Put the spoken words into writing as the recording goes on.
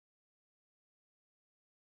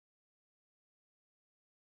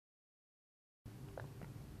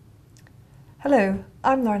Hello,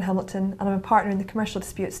 I'm Lauren Hamilton and I'm a partner in the Commercial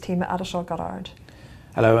Disputes team at Addleshaw Goddard.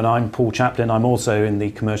 Hello, and I'm Paul Chaplin. I'm also in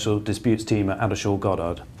the Commercial Disputes team at Addleshaw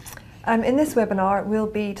Goddard. In this webinar, we'll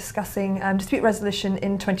be discussing dispute resolution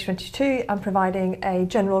in 2022 and providing a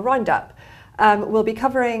general roundup. We'll be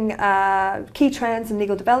covering key trends and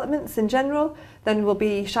legal developments in general. Then we'll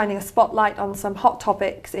be shining a spotlight on some hot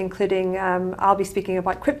topics, including I'll be speaking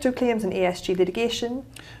about crypto claims and ESG litigation.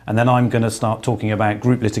 And then I'm going to start talking about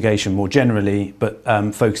group litigation more generally, but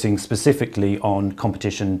focusing specifically on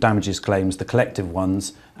competition damages claims, the collective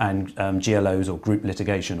ones, and GLOs or group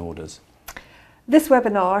litigation orders. This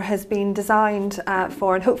webinar has been designed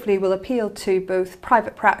for and hopefully will appeal to both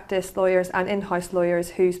private practice lawyers and in-house lawyers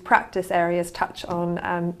whose practice areas touch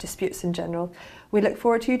on disputes in general. We look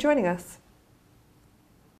forward to you joining us.